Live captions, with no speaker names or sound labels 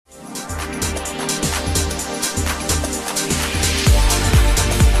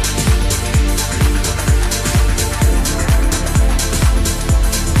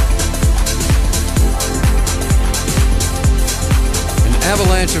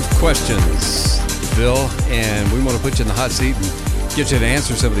of questions, Bill, and we want to put you in the hot seat and get you to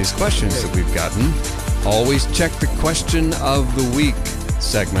answer some of these questions that we've gotten. Always check the Question of the Week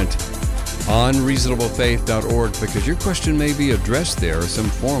segment on reasonablefaith.org because your question may be addressed there or some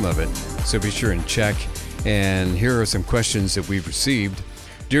form of it. So be sure and check. And here are some questions that we've received.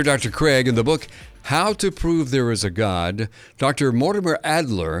 Dear Dr. Craig, in the book How to Prove There Is a God, Dr. Mortimer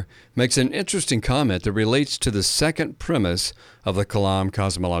Adler makes an interesting comment that relates to the second premise of the Kalam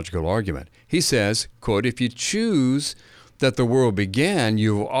cosmological argument. He says, quote, if you choose that the world began,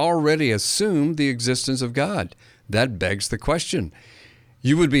 you've already assumed the existence of God. That begs the question.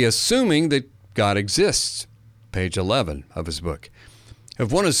 You would be assuming that God exists. Page 11 of his book.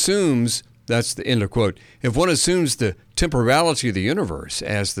 If one assumes, that's the end of quote, if one assumes the temporality of the universe,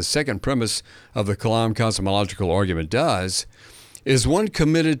 as the second premise of the Kalam cosmological argument does, is one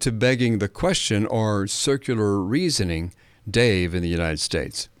committed to begging the question or circular reasoning? Dave in the United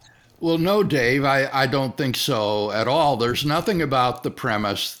States. Well, no, Dave, I don't think so at all. There's nothing about the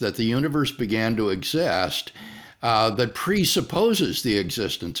premise that the universe began to exist that presupposes the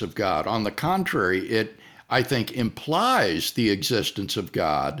existence of God. On the contrary, it, I think, implies the existence of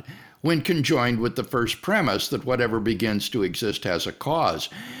God when conjoined with the first premise that whatever begins to exist has a cause.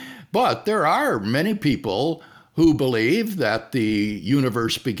 But there are many people who believe that the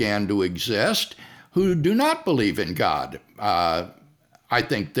universe began to exist who do not believe in God. I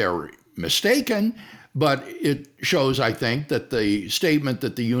think they're mistaken, but it shows, I think, that the statement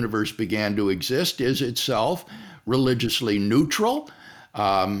that the universe began to exist is itself religiously neutral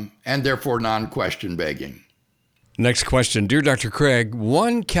and therefore non-question begging. Next question. Dear Dr. Craig,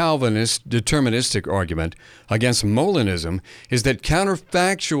 one Calvinist deterministic argument against Molinism is that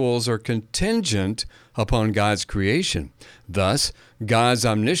counterfactuals are contingent upon God's creation. Thus, God's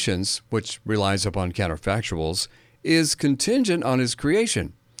omniscience, which relies upon counterfactuals, is contingent on his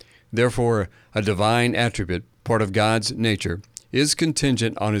creation. Therefore, a divine attribute, part of God's nature, is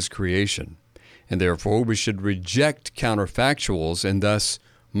contingent on his creation. And therefore, we should reject counterfactuals and thus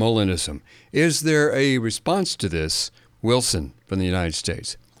Molinism. Is there a response to this? Wilson from the United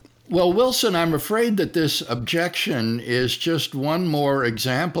States. Well, Wilson, I'm afraid that this objection is just one more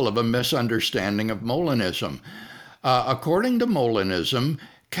example of a misunderstanding of Molinism. According to Molinism,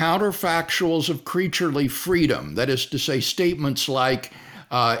 counterfactuals of creaturely freedom, that is to say, statements like,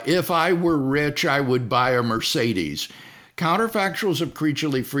 if I were rich, I would buy a Mercedes. Counterfactuals of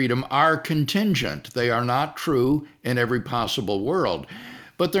creaturely freedom are contingent. They are not true in every possible world,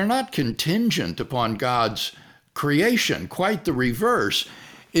 but they're not contingent upon God's creation. Quite the reverse.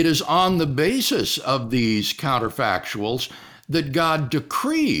 It is on the basis of these counterfactuals that God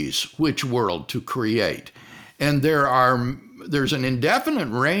decrees which world to create. And there's an indefinite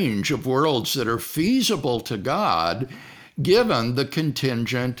range of worlds that are feasible to God given the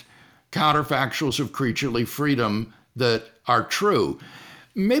contingent counterfactuals of creaturely freedom that are true.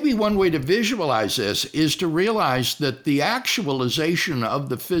 Maybe one way to visualize this is to realize that the actualization of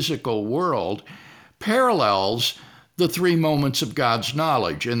the physical world parallels the three moments of God's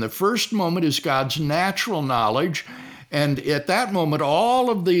knowledge. And the first moment is God's natural knowledge, and at that moment, all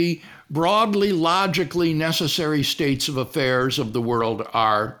of the broadly logically necessary states of affairs of the world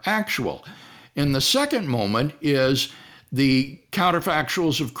are actual. And the second moment is the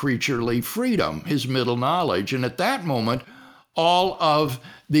counterfactuals of creaturely freedom, his middle knowledge. And at that moment, all of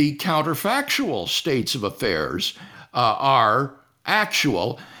the counterfactual states of affairs are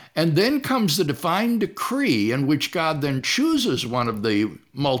actual. And then comes the divine decree in which God then chooses one of the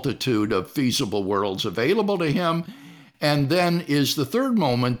multitude of feasible worlds available to him. And then is the third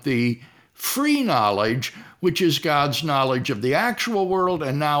moment, the free knowledge, which is God's knowledge of the actual world.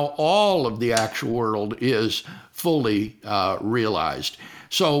 And now all of the actual world is fully realized.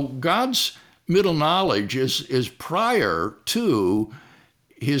 So God's middle knowledge is prior to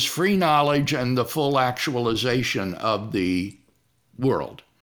his free knowledge and the full actualization of the world.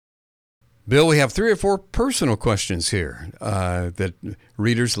 Bill, we have 3 or 4 personal questions here that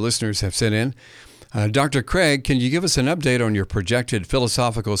readers, listeners have sent in. Dr. Craig, can you give us an update on your projected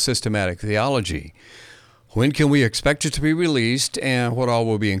philosophical systematic theology? When can we expect it to be released, and what all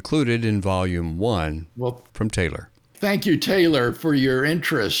will be included in Volume 1? Well, from Taylor. Thank you, Taylor, for your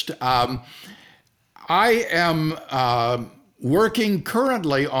interest. I am working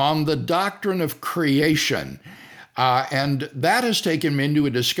currently on the doctrine of creation. And that has taken me into a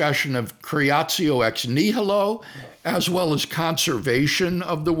discussion of creatio ex nihilo, as well as conservation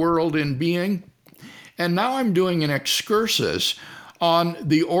of the world in being. And now I'm doing an excursus on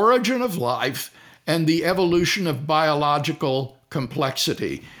the origin of life and the evolution of biological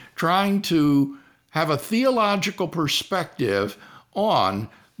complexity, trying to have a theological perspective on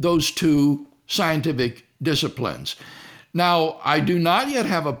those two scientific disciplines. Now, I do not yet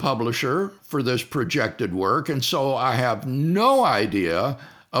have a publisher for this projected work, and so I have no idea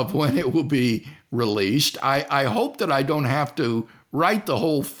of when it will be released. I hope that I don't have to write the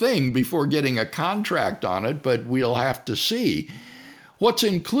whole thing before getting a contract on it, but we'll have to see. What's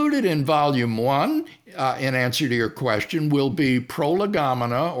included in Volume 1, in answer to your question, will be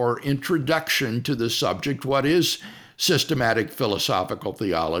Prolegomena, or Introduction to the Subject, what is systematic philosophical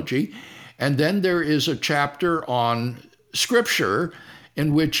theology. And then there is a chapter on Scripture,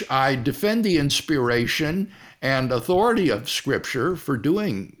 in which I defend the inspiration and authority of Scripture for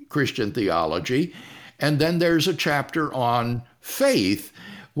doing Christian theology. And then there's a chapter on faith,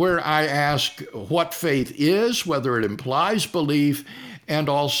 where I ask what faith is, whether it implies belief, and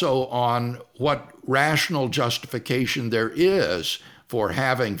also on what rational justification there is for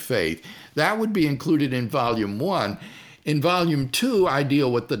having faith. That would be included in Volume 1. In Volume 2, I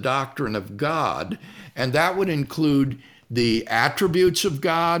deal with the doctrine of God, and that would include the attributes of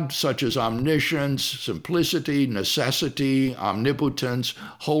God, such as omniscience, simplicity, necessity, omnipotence,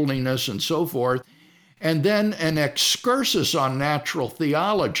 holiness, and so forth. And then an excursus on natural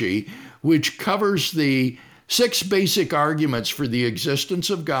theology, which covers the 6 basic arguments for the existence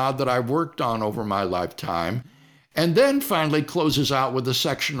of God that I've worked on over my lifetime. And then finally closes out with a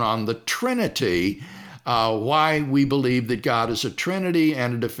section on the Trinity, why we believe that God is a Trinity,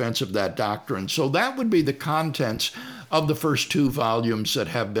 and a defense of that doctrine. So that would be the contents of the first 2 volumes that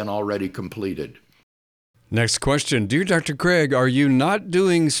have been already completed. Next question. Dear Dr. Craig, are you not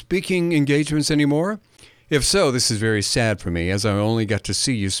doing speaking engagements anymore? If so, this is very sad for me, as I only got to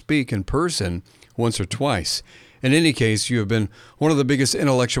see you speak in person once or twice. In any case, you have been one of the biggest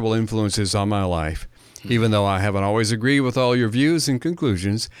intellectual influences on my life. Even though I haven't always agreed with all your views and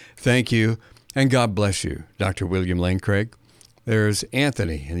conclusions, thank you, and God bless you, Dr. William Lane Craig. There's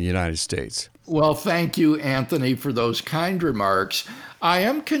Anthony in the United States. Well, thank you, Anthony, for those kind remarks. I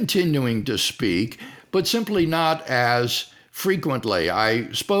am continuing to speak, but simply not as frequently.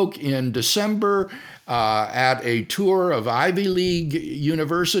 I spoke in December at a tour of Ivy League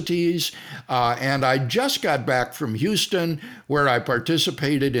universities, and I just got back from Houston, where I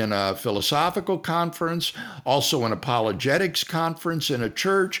participated in a philosophical conference, also an apologetics conference in a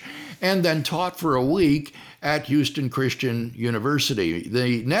church, and then taught for a week at Houston Christian University.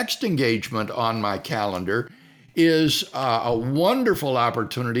 The next engagement on my calendar is a wonderful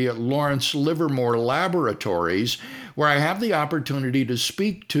opportunity at Lawrence Livermore Laboratories, where I have the opportunity to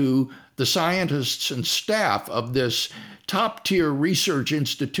speak to the scientists and staff of this top-tier research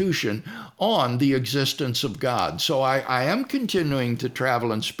institution on the existence of God. So I am continuing to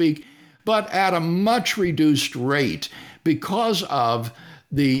travel and speak, but at a much reduced rate because of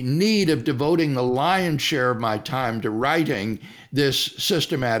the need of devoting the lion's share of my time to writing this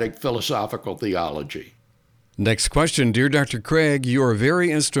systematic philosophical theology. Next question. Dear Dr. Craig, you are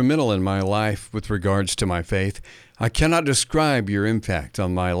very instrumental in my life with regards to my faith. I cannot describe your impact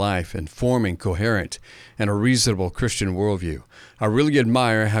on my life in forming coherent and a reasonable Christian worldview. I really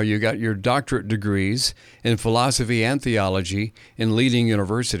admire how you got your doctorate degrees in philosophy and theology in leading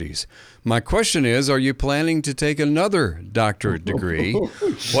universities. My question is, are you planning to take another doctorate degree?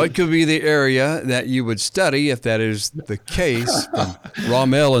 What could be the area that you would study if that is the case from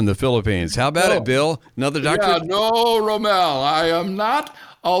Rommel in the Philippines? How about it, Bill? Another doctorate? Yeah, no, Rommel, I am not.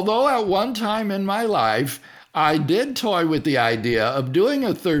 Although at one time in my life, I did toy with the idea of doing a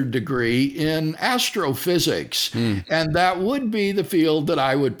 3rd degree in astrophysics, and that would be the field that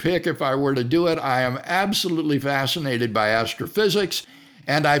I would pick if I were to do it. I am absolutely fascinated by astrophysics,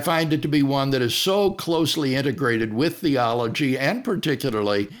 and I find it to be one that is so closely integrated with theology, and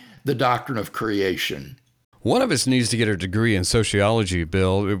particularly the doctrine of creation. One of us needs to get a degree in sociology,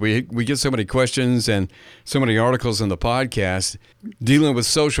 Bill. We get so many questions and so many articles in the podcast dealing with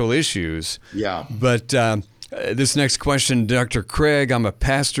social issues. Yeah. But this next question, Dr. Craig, I'm a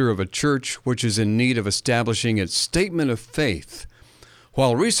pastor of a church which is in need of establishing its statement of faith.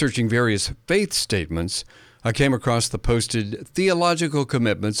 While researching various faith statements, I came across the posted theological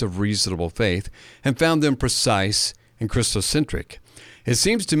commitments of reasonable faith and found them precise and Christocentric. It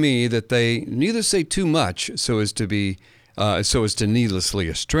seems to me that they neither say too much so as to needlessly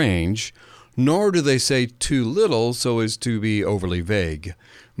estrange, nor do they say too little so as to be overly vague.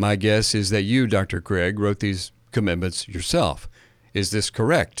 My guess is that you, Dr. Craig, wrote these commitments yourself. Is this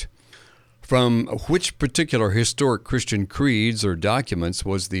correct? From which particular historic Christian creeds or documents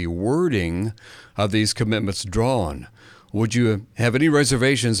was the wording of these commitments drawn? Would you have any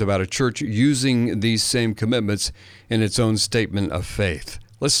reservations about a church using these same commitments in its own statement of faith?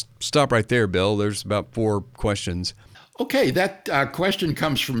 Let's stop right there, Bill. There's about 4 questions. Okay, that question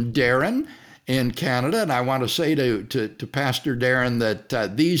comes from Darren in Canada, and I want to say to Pastor Darren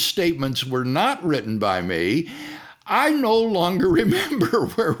that these statements were not written by me. I no longer remember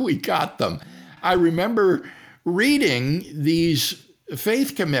where we got them. I remember reading these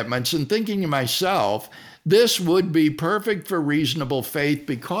faith commitments and thinking to myself, this would be perfect for reasonable faith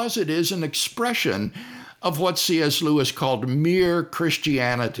because it is an expression of what C.S. Lewis called mere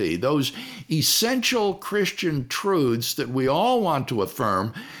Christianity, those essential Christian truths that we all want to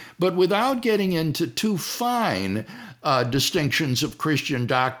affirm, but without getting into too fine distinctions of Christian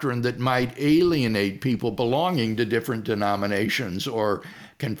doctrine that might alienate people belonging to different denominations or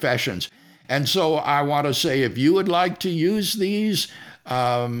confessions. And so I want to say, if you would like to use these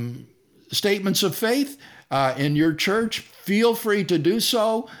statements of faith in your church, feel free to do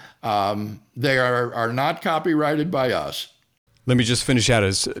so. They are not copyrighted by us. Let me just finish out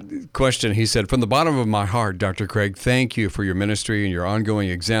his question. He said, from the bottom of my heart, Dr. Craig, thank you for your ministry and your ongoing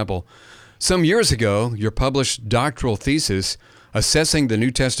example. Some years ago, your published doctoral thesis, Assessing the New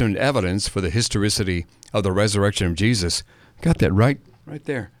Testament Evidence for the Historicity of the Resurrection of Jesus, got that right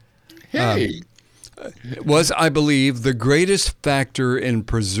there. Hey! Was, I believe, the greatest factor in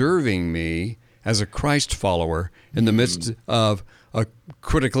preserving me as a Christ follower in the midst of a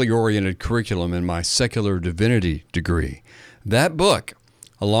critically oriented curriculum in my secular divinity degree. That book,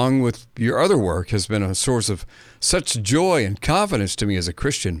 along with your other work, has been a source of such joy and confidence to me as a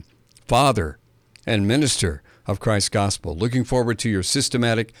Christian, father, and minister of Christ's gospel. Looking forward to your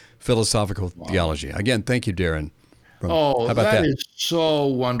systematic philosophical theology. Again, thank you, Darren. How about that is so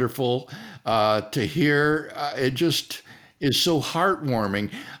wonderful to hear. It just is so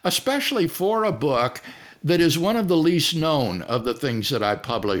heartwarming, especially for a book that is one of the least known of the things that I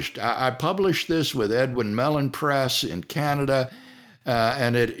published. I published this with Edwin Mellen Press in Canada,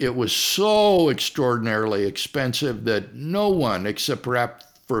 and it was so extraordinarily expensive that no one, except perhaps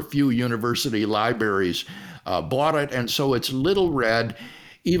for a few university libraries, bought it, and so it's little read,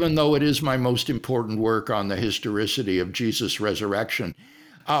 even though it is my most important work on the historicity of Jesus' resurrection.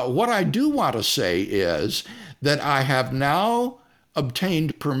 What I do want to say is that I have now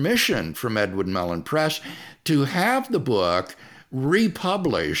obtained permission from Edwin Mellen Press to have the book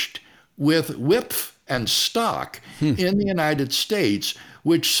republished with Wipf and Stock in the United States,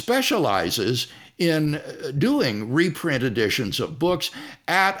 which specializes in doing reprint editions of books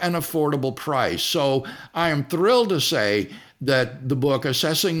at an affordable price. So I am thrilled to say that the book,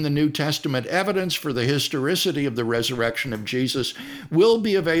 Assessing the New Testament Evidence for the Historicity of the Resurrection of Jesus, will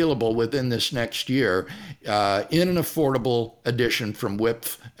be available within this next year in an affordable edition from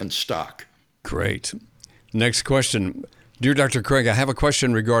Wipf and Stock. Great. Next question. Dear Dr. Craig, I have a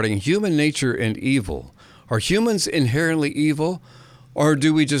question regarding human nature and evil. Are humans inherently evil, or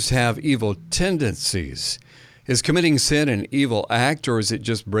do we just have evil tendencies? Is committing sin an evil act, or is it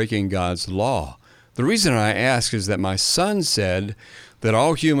just breaking God's law? The reason I ask is that my son said that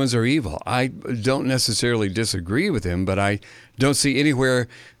all humans are evil. I don't necessarily disagree with him, but I don't see anywhere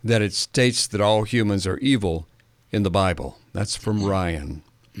that it states that all humans are evil in the Bible. That's from Ryan.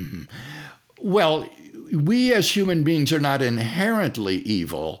 Mm-hmm. Well, we as human beings are not inherently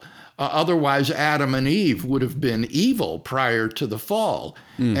evil. Otherwise, Adam and Eve would have been evil prior to the fall.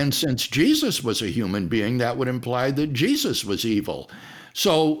 And since Jesus was a human being, that would imply that Jesus was evil.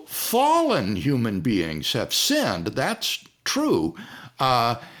 So fallen human beings have sinned. That's true.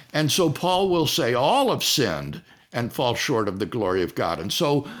 And so Paul will say all have sinned and fall short of the glory of God. And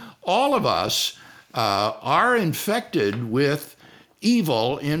so all of us are infected with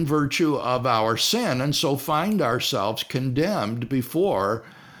evil in virtue of our sin, and so find ourselves condemned before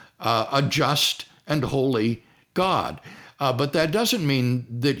a just and holy God. But that doesn't mean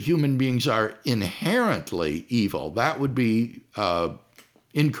that human beings are inherently evil. That would be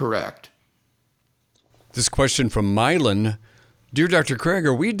incorrect. This question from Mylan. Dear Dr. Craig,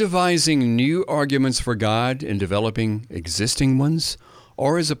 are we devising new arguments for God and developing existing ones?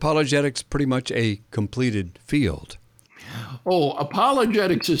 Or is apologetics pretty much a completed field? Oh,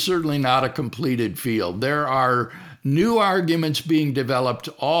 apologetics is certainly not a completed field. There are new arguments being developed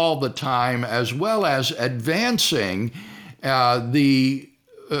all the time, as well as advancing the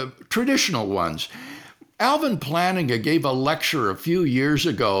traditional ones. Alvin Plantinga gave a lecture a few years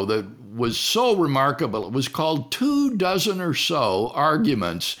ago that was so remarkable. It was called 24 or so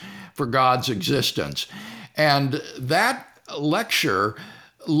Arguments for God's Existence. And that lecture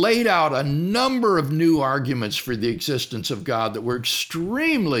laid out a number of new arguments for the existence of God that were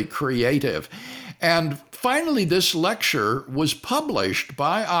extremely creative. And finally, this lecture was published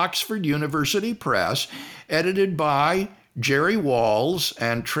by Oxford University Press, edited by Jerry Walls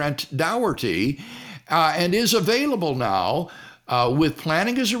and Trent Dougherty. and is available now with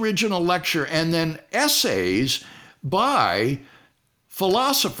Plantinga's original lecture and then essays by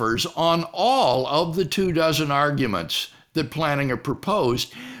philosophers on all of the 24 arguments that Plantinga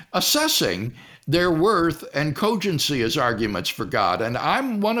proposed, assessing their worth and cogency as arguments for God. And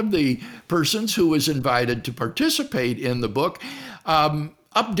I'm one of the persons who was invited to participate in the book,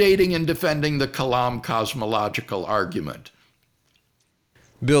 updating and defending the Kalam cosmological argument.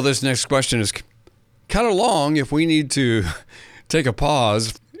 Bill, this next question is kind of long. If we need to take a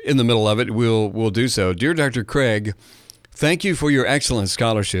pause in the middle of it, we'll do so. Dear Dr. Craig, thank you for your excellent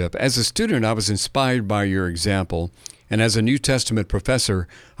scholarship. As a student, I was inspired by your example, and as a New Testament professor,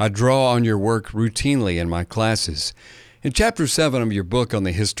 I draw on your work routinely in my classes. In Chapter 7 of your book on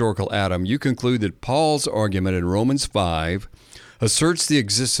the historical Adam, you conclude that Paul's argument in Romans 5 asserts the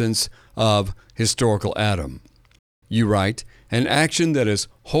existence of historical Adam. You write, an action that is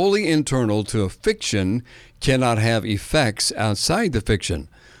wholly internal to a fiction cannot have effects outside the fiction.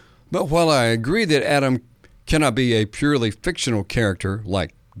 But while I agree that Adam cannot be a purely fictional character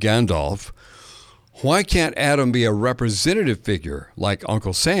like Gandalf, why can't Adam be a representative figure like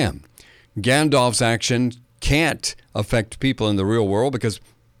Uncle Sam? Gandalf's action can't affect people in the real world because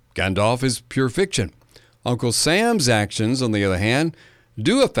Gandalf is pure fiction. Uncle Sam's actions, on the other hand,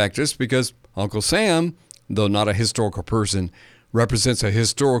 do affect us because Uncle Sam, though not a historical person, represents a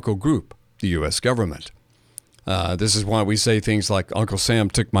historical group, the U.S. government. This is why we say things like, Uncle Sam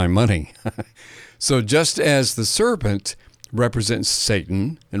took my money. So just as the serpent represents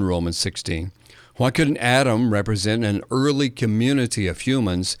Satan in Romans 16, why couldn't Adam represent an early community of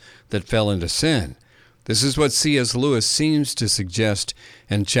humans that fell into sin? This is what C.S. Lewis seems to suggest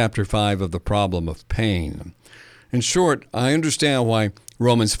in Chapter 5 of The Problem of Pain. In short, I understand why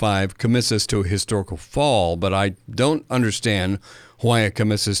Romans 5 commits us to a historical fall, but I don't understand why it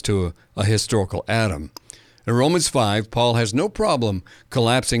commits us to a historical Adam. In Romans 5, Paul has no problem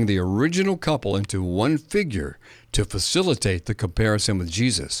collapsing the original couple into one figure to facilitate the comparison with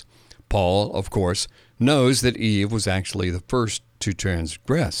Jesus. Paul, of course, knows that Eve was actually the first to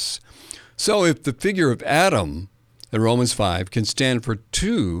transgress. So if the figure of Adam in Romans 5 can stand for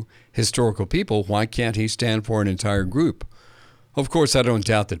two historical people, why can't he stand for an entire group? Of course, I don't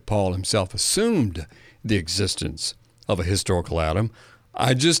doubt that Paul himself assumed the existence of a historical Adam.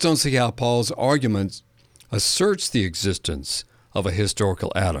 I just don't see how Paul's argument asserts the existence of a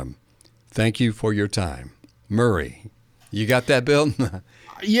historical Adam. Thank you for your time. Murray, you got that, Bill?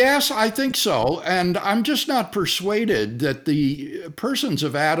 Yes, I think so. And I'm just not persuaded that the persons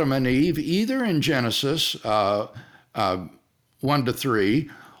of Adam and Eve, either in Genesis 1 to 3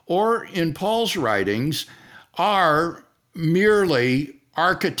 or in Paul's writings, are merely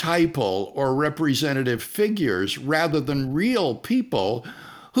archetypal or representative figures rather than real people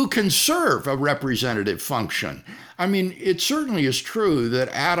who can serve a representative function. I mean, it certainly is true that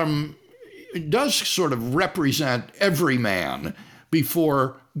Adam does sort of represent every man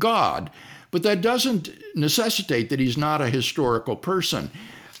before God, but that doesn't necessitate that he's not a historical person.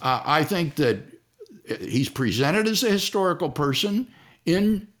 I think that he's presented as a historical person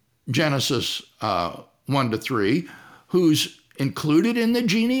in Genesis 1 to 3, who's included in the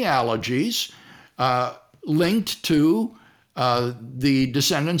genealogies, linked to the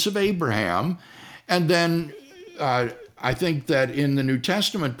descendants of Abraham. And then I think that in the New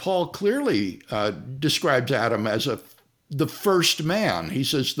Testament, Paul clearly describes Adam as the first man. He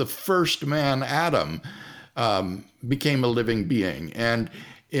says the first man, Adam, became a living being. And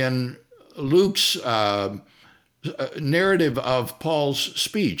in Luke's narrative of Paul's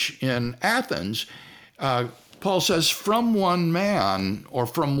speech in Athens, Paul says, from one man, or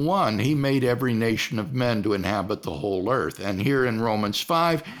from one, he made every nation of men to inhabit the whole earth. And here in Romans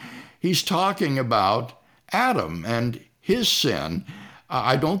 5, he's talking about Adam and his sin.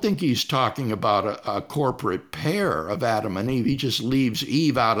 I don't think he's talking about a corporate pair of Adam and Eve. He just leaves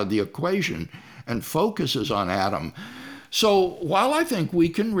Eve out of the equation and focuses on Adam. So while I think we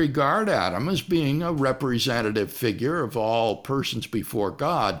can regard Adam as being a representative figure of all persons before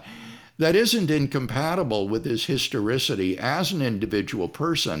God, that isn't incompatible with his historicity as an individual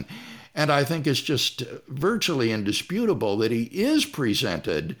person. And I think it's just virtually indisputable that he is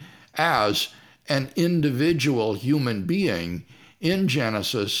presented as an individual human being in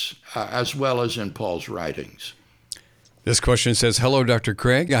Genesis as well as in Paul's writings. This question says, hello, Dr.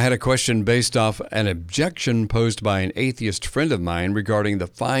 Craig. I had a question based off an objection posed by an atheist friend of mine regarding the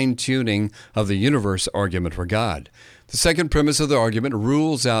fine-tuning of the universe argument for God. The second premise of the argument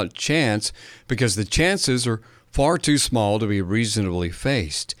rules out chance because the chances are far too small to be reasonably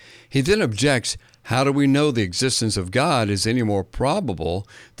faced. He then objects, how do we know the existence of God is any more probable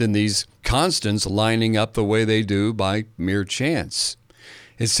than these constants lining up the way they do by mere chance?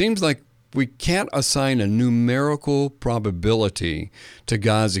 It seems like we can't assign a numerical probability to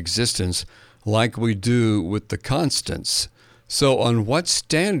God's existence like we do with the constants. So on what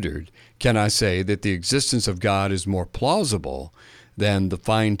standard can I say that the existence of God is more plausible than the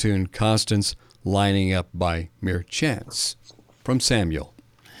fine-tuned constants lining up by mere chance? From Samuel.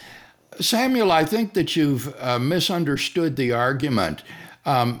 Samuel, I think that you've misunderstood the argument.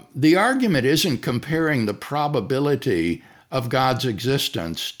 The argument isn't comparing the probability of God's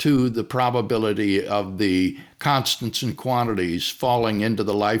existence to the probability of the constants and quantities falling into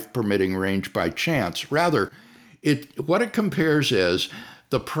the life-permitting range by chance. Rather, what it compares is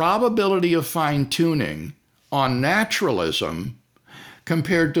the probability of fine-tuning on naturalism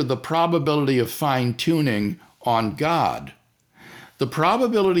compared to the probability of fine-tuning on God. The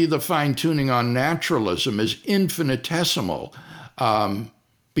probability of the fine-tuning on naturalism is infinitesimal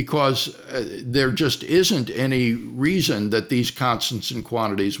because there just isn't any reason that these constants and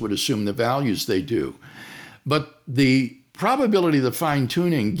quantities would assume the values they do. But the probability of the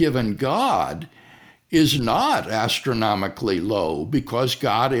fine-tuning given God is not astronomically low because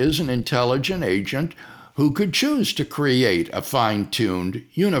God is an intelligent agent who could choose to create a fine-tuned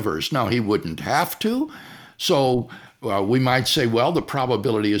universe. Now, he wouldn't have to, so we might say, well, the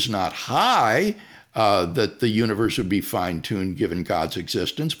probability is not high that the universe would be fine-tuned given God's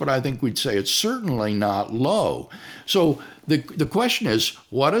existence, but I think we'd say it's certainly not low. So the question is,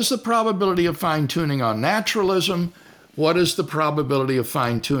 what is the probability of fine-tuning on naturalism? What is the probability of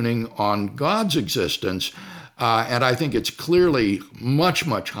fine-tuning on God's existence? And I think it's clearly much,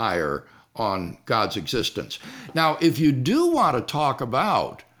 much higher on God's existence. Now, if you do want to talk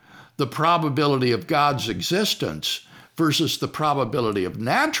about the probability of God's existence versus the probability of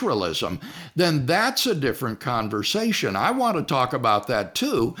naturalism, then that's a different conversation. I want to talk about that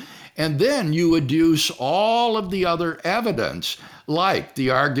too. And then you adduce all of the other evidence, like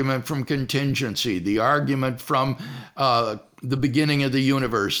the argument from contingency, the argument from the beginning of the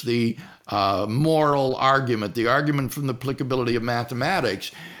universe, the moral argument, the argument from the applicability of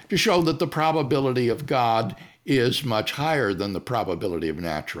mathematics, to show that the probability of God is much higher than the probability of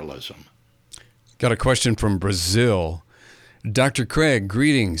naturalism. Got a question from Brazil. Dr. Craig,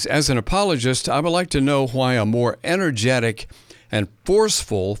 greetings. As an apologist, I would like to know why a more energetic and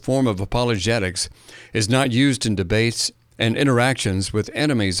forceful form of apologetics is not used in debates and interactions with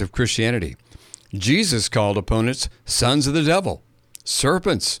enemies of Christianity. Jesus called opponents sons of the devil,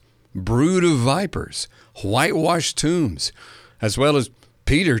 serpents, brood of vipers, whitewashed tombs, as well as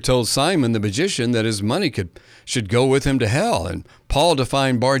Peter told Simon the magician that his money should go with him to hell, and Paul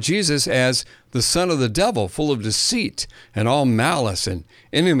defined Bar-Jesus as the son of the devil, full of deceit and all malice and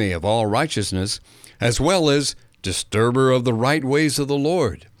enemy of all righteousness, as well as disturber of the right ways of the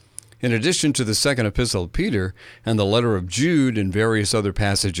Lord. In addition to the second epistle of Peter and the letter of Jude and various other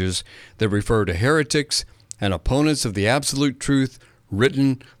passages that refer to heretics and opponents of the absolute truth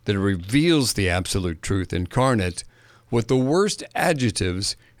written that reveals the absolute truth incarnate with the worst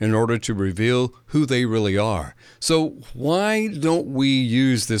adjectives in order to reveal who they really are. So why don't we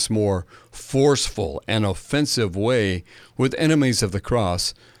use this more forceful and offensive way with enemies of the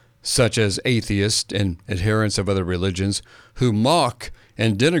cross, such as atheists and adherents of other religions who mock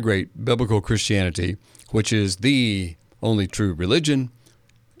and denigrate biblical Christianity, which is the only true religion?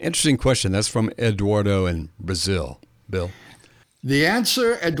 Interesting question. That's from Eduardo in Brazil. Bill? The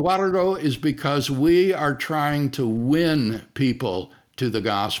answer, Eduardo, is because we are trying to win people to the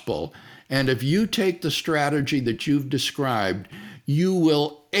gospel. And if you take the strategy that you've described, you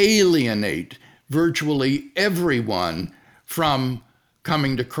will alienate virtually everyone from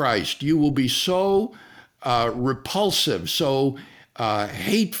coming to Christ. You will be so repulsive, so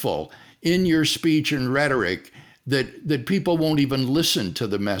hateful in your speech and rhetoric that people won't even listen to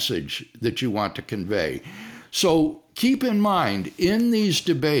the message that you want to convey. So keep in mind, in these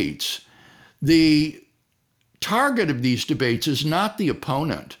debates, the target of these debates is not the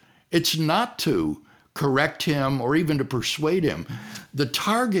opponent. It's not to correct him or even to persuade him. The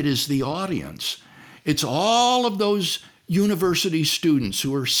target is the audience. It's all of those university students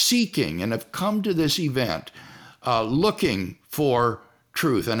who are seeking and have come to this event looking for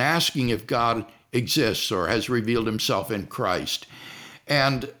truth and asking if God exists or has revealed himself in Christ.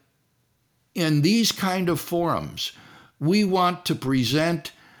 And in these kind of forums, we want to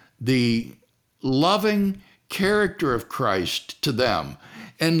present the loving character of Christ to them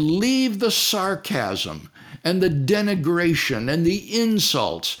and leave the sarcasm and the denigration and the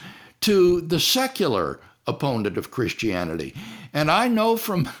insults to the secular opponent of Christianity. And I know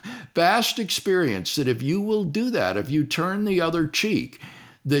from vast experience that if you will do that, if you turn the other cheek,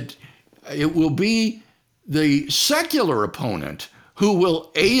 that it will be the secular opponent who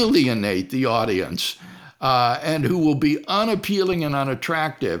will alienate the audience and who will be unappealing and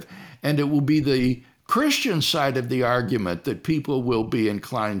unattractive. And it will be the Christian side of the argument that people will be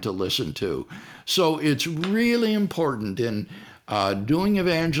inclined to listen to. So it's really important in doing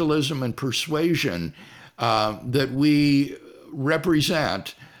evangelism and persuasion that we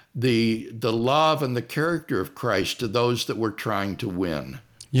represent the love and the character of Christ to those that we're trying to win.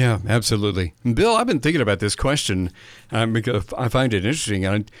 Yeah, absolutely. Bill, I've been thinking about this question because I find it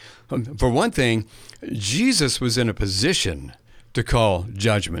interesting. For one thing, Jesus was in a position to call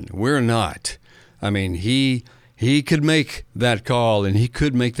judgment. We're not. I mean, he could make that call and he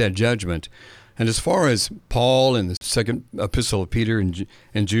could make that judgment. And as far as Paul in the second epistle of Peter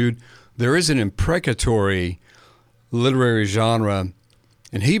and Jude, there is an imprecatory literary genre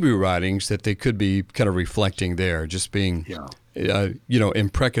in Hebrew writings that they could be kind of reflecting there, just being,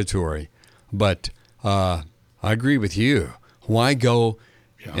 imprecatory. But I agree with you. Why go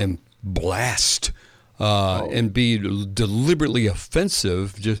and blast and be deliberately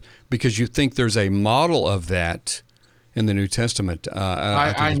offensive just because you think there's a model of that in the New Testament?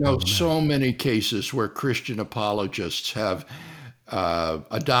 I know so many cases where Christian apologists have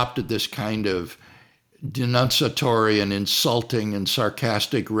adopted this kind of denunciatory and insulting and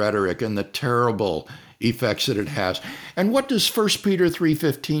sarcastic rhetoric and the terrible effects that it has. And what does 1 Peter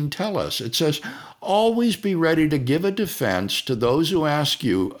 3:15 tell us? It says, always be ready to give a defense to those who ask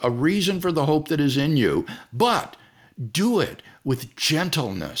you a reason for the hope that is in you, but do it with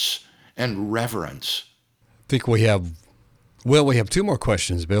gentleness and reverence. I think we have two more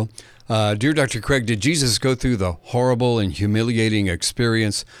questions, Bill. Dear Dr. Craig, did Jesus go through the horrible and humiliating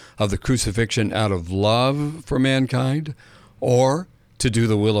experience of the crucifixion out of love for mankind or to do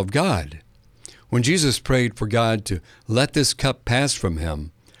the will of God? When Jesus prayed for God to let this cup pass from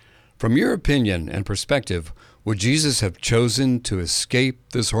him, from your opinion and perspective, would Jesus have chosen to escape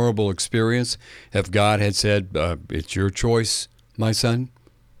this horrible experience if God had said, it's your choice, my son?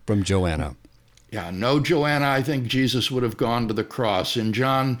 From Joanna. Yeah, no, Joanna, I think Jesus would have gone to the cross. In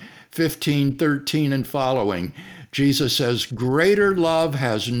John 15:13 and following, Jesus says, greater love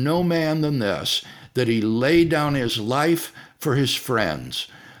has no man than this, that he laid down his life for his friends.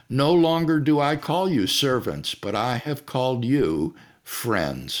 No longer do I call you servants, but I have called you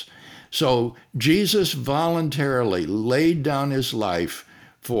friends. So Jesus voluntarily laid down his life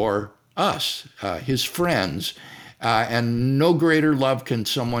for us, his friends, and no greater love can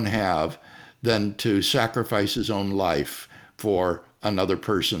someone have than to sacrifice his own life for another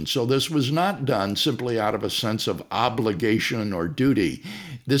person. So this was not done simply out of a sense of obligation or duty.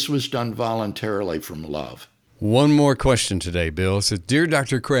 This was done voluntarily from love. One more question today, Bill. It says, Dear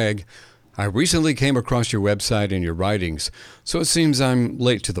Dr. Craig, I recently came across your website and your writings, so it seems I'm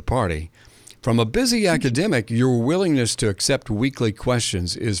late to the party. From a busy academic, your willingness to accept weekly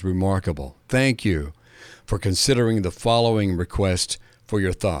questions is remarkable. Thank you for considering the following request for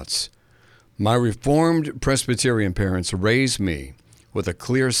your thoughts. My Reformed Presbyterian parents raised me with a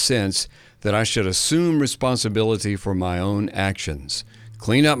clear sense that I should assume responsibility for my own actions,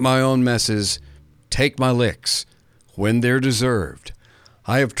 clean up my own messes, take my licks when they're deserved.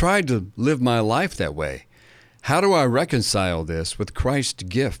 I have tried to live my life that way. How do I reconcile this with Christ's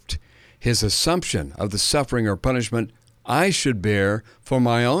gift, his assumption of the suffering or punishment I should bear for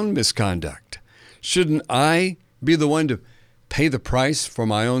my own misconduct? Shouldn't I be the one to pay the price for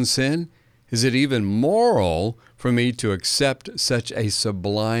my own sin? Is it even moral for me to accept such a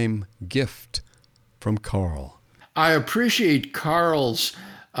sublime gift? From Carl. I appreciate Carl's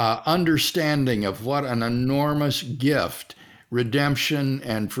understanding of what an enormous gift redemption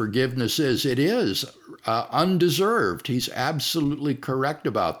and forgiveness is. It is undeserved. He's absolutely correct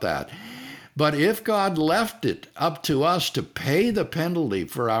about that. But if God left it up to us to pay the penalty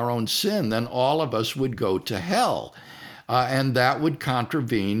for our own sin, then all of us would go to hell. And that would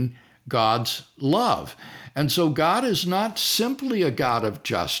contravene God's love. And so God is not simply a God of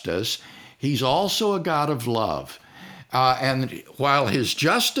justice. He's also a God of love. And while his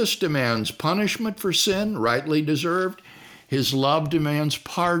justice demands punishment for sin, rightly deserved, his love demands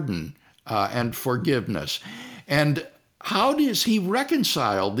pardon and forgiveness. And how does he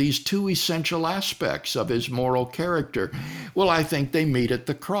reconcile these two essential aspects of his moral character? Well, I think they meet at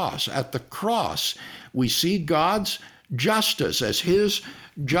the cross. At the cross, we see God's justice as his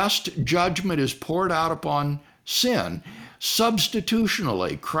just judgment is poured out upon sin.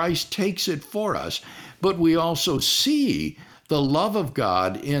 Substitutionally, Christ takes it for us. But we also see the love of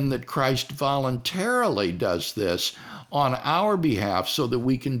God in that Christ voluntarily does this on our behalf so that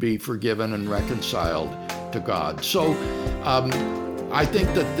we can be forgiven and reconciled to God. So I think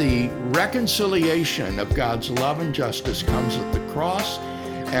that the reconciliation of God's love and justice comes at the cross,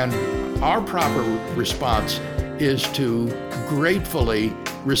 and our proper response is to gratefully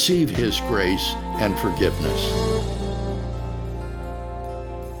receive his grace and forgiveness.